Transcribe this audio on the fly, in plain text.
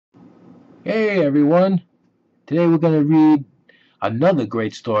Hey everyone! Today we're going to read another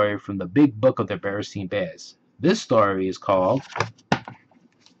great story from the big book of the Berenstain Bears. This story is called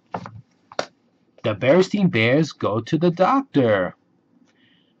The Berenstain Bears Go to the Doctor.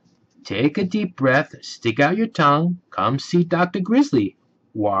 Take a deep breath, stick out your tongue, come see Doctor Grizzly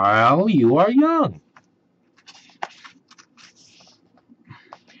while you are young.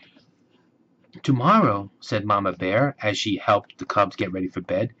 Tomorrow, said Mama Bear as she helped the cubs get ready for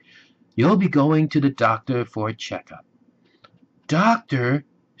bed, you'll be going to the doctor for a checkup. Doctor,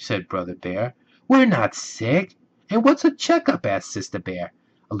 said Brother Bear, we're not sick. And what's a checkup? Asked Sister Bear,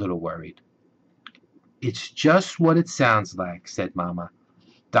 a little worried. It's just what it sounds like, said Mama.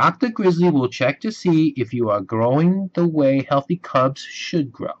 Dr. Grizzly will check to see if you are growing the way healthy cubs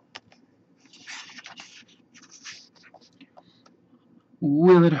should grow.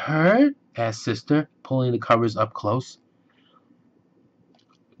 Will it hurt? Asked Sister, pulling the covers up close.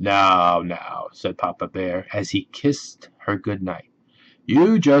 Now, said Papa Bear as he kissed her good night.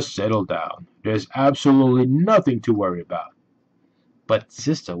 You just settle down. There's absolutely nothing to worry about. But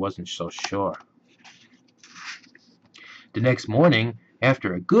Sister wasn't so sure. The next morning,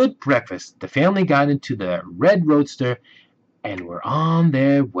 after a good breakfast, the family got into the red roadster and were on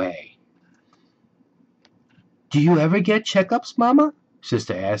their way. Do you ever get checkups, Mama?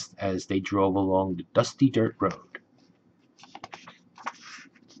 Sister asked as they drove along the dusty dirt road.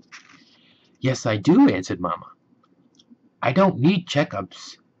 Yes, I do, answered Mama. I don't need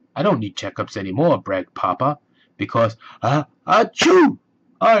checkups anymore, bragged Papa, because, achoo!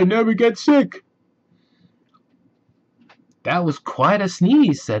 I never get sick. That was quite a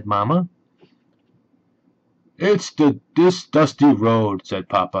sneeze, said Mama. It's this dusty road, said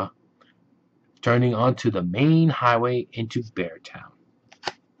Papa, turning onto the main highway into Beartown.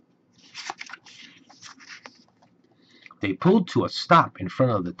 They pulled to a stop in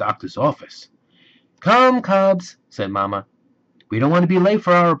front of the doctor's office. Come, cubs, said Mama. We don't want to be late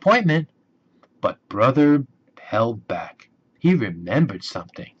for our appointment. But Brother held back. He remembered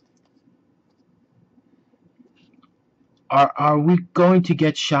something. Are we going to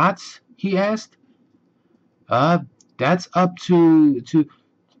get shots? He asked. That's up to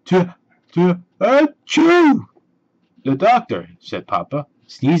achoo! The doctor, said Papa,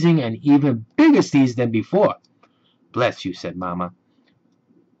 sneezing an even bigger sneeze than before. Bless you, said Mama.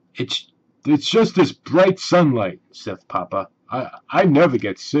 It's just this bright sunlight, said Papa. I never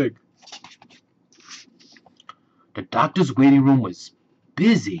get sick. The doctor's waiting room was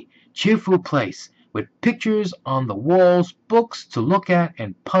busy, cheerful place, with pictures on the walls, books to look at,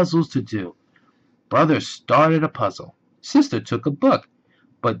 and puzzles to do. Brother started a puzzle. Sister took a book,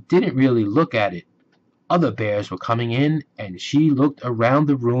 but didn't really look at it. Other bears were coming in, and she looked around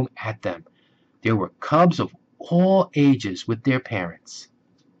the room at them. There were cubs of all ages with their parents.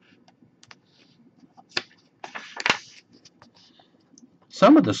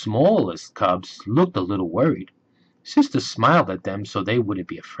 Some of the smallest cubs looked a little worried. Sister smiled at them so they wouldn't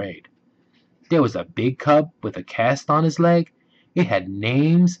be afraid. There was a big cub with a cast on his leg. It had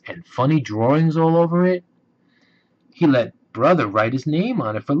names and funny drawings all over it. He let Brother write his name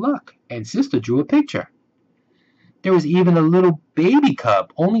on it for luck, and Sister drew a picture. There was even a little baby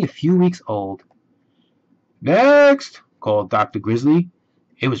cub, only a few weeks old. Next, called Doctor Grizzly.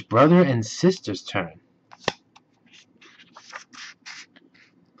 It was Brother and Sister's turn.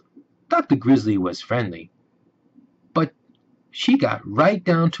 Doctor Grizzly was friendly, but she got right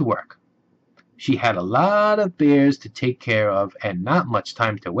down to work. She had a lot of bears to take care of and not much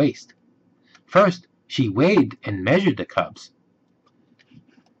time to waste. First, she weighed and measured the cubs.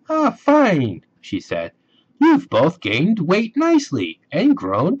 Fine, she said. You've both gained weight nicely and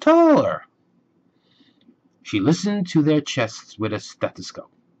grown taller. She listened to their chests with a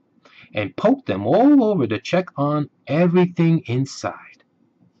stethoscope and poked them all over to check on everything inside.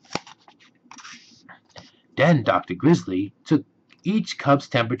 Then Dr. Grizzly took each cub's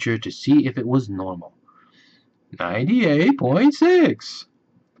temperature to see if it was normal. 98.6.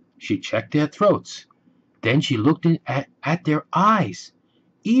 She checked their throats. Then she looked at their eyes,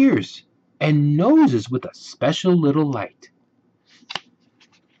 ears, and noses with a special little light.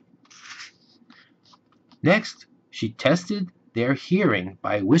 Next, she tested their hearing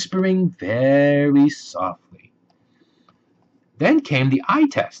by whispering very softly. Then came the eye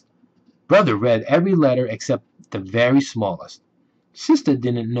test. Brother read every letter except the very smallest. Sister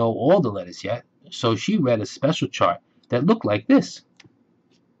didn't know all the letters yet, so she read a special chart that looked like this.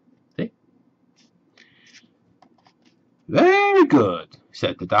 See? Very good,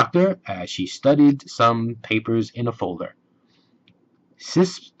 said the doctor as she studied some papers in a folder.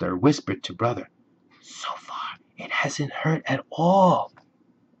 Sister whispered to Brother, So far, it hasn't hurt at all.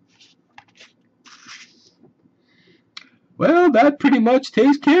 Well, that pretty much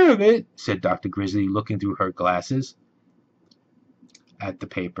takes care of it, said Dr. Grizzly, looking through her glasses at the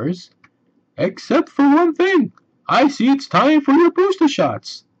papers. Except for one thing. I see it's time for your booster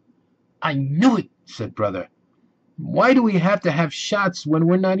shots. I knew it, said Brother. Why do we have to have shots when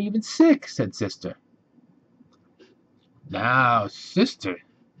we're not even sick, said Sister. Now, Sister,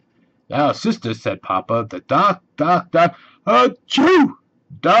 said Papa, the achoo!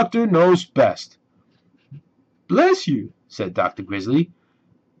 Doctor knows best. Bless you, said Dr. Grizzly.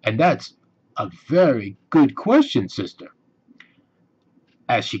 And that's a very good question, Sister.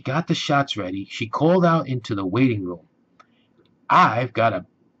 As she got the shots ready, she called out into the waiting room. I've got a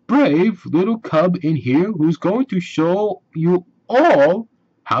brave little cub in here who's going to show you all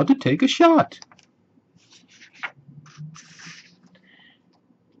how to take a shot.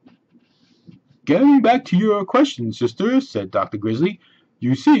 Getting back to your question, Sister, said Dr. Grizzly,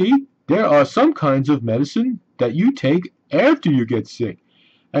 you see, there are some kinds of medicine that you take after you get sick,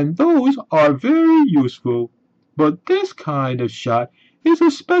 and those are very useful. But this kind of shot is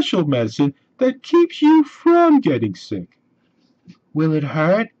a special medicine that keeps you from getting sick. Will it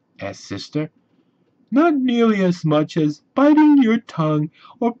hurt? Asked Sister. Not nearly as much as biting your tongue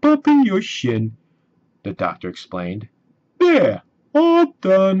or bumping your shin, the doctor explained. There, all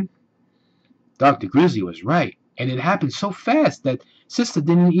done. Dr. Grizzly was right, and it happened so fast that Sister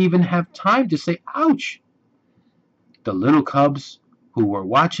didn't even have time to say ouch. The little cubs who were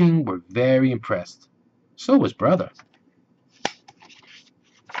watching were very impressed. So was Brother.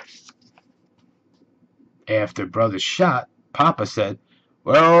 After Brother's shot, Papa said,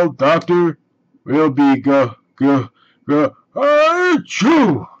 Well, Doctor, we'll be achoo,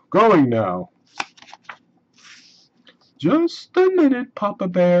 going now. Just a minute, Papa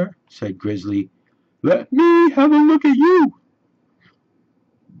Bear, said Grizzly. Let me have a look at you.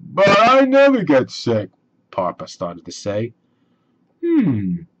 But I never get sick, Papa started to say.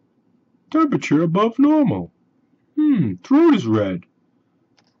 Temperature above normal. Throat is red.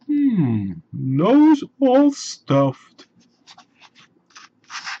 Nose all stuffed.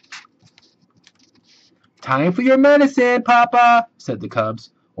 Time for your medicine, Papa, said the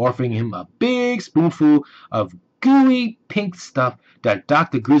cubs, offering him a big spoonful of gooey pink stuff that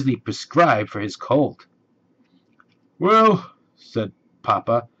Dr. Grizzly prescribed for his cold. Well, said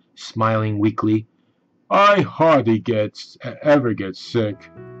Papa, smiling weakly, I hardly ever get sick.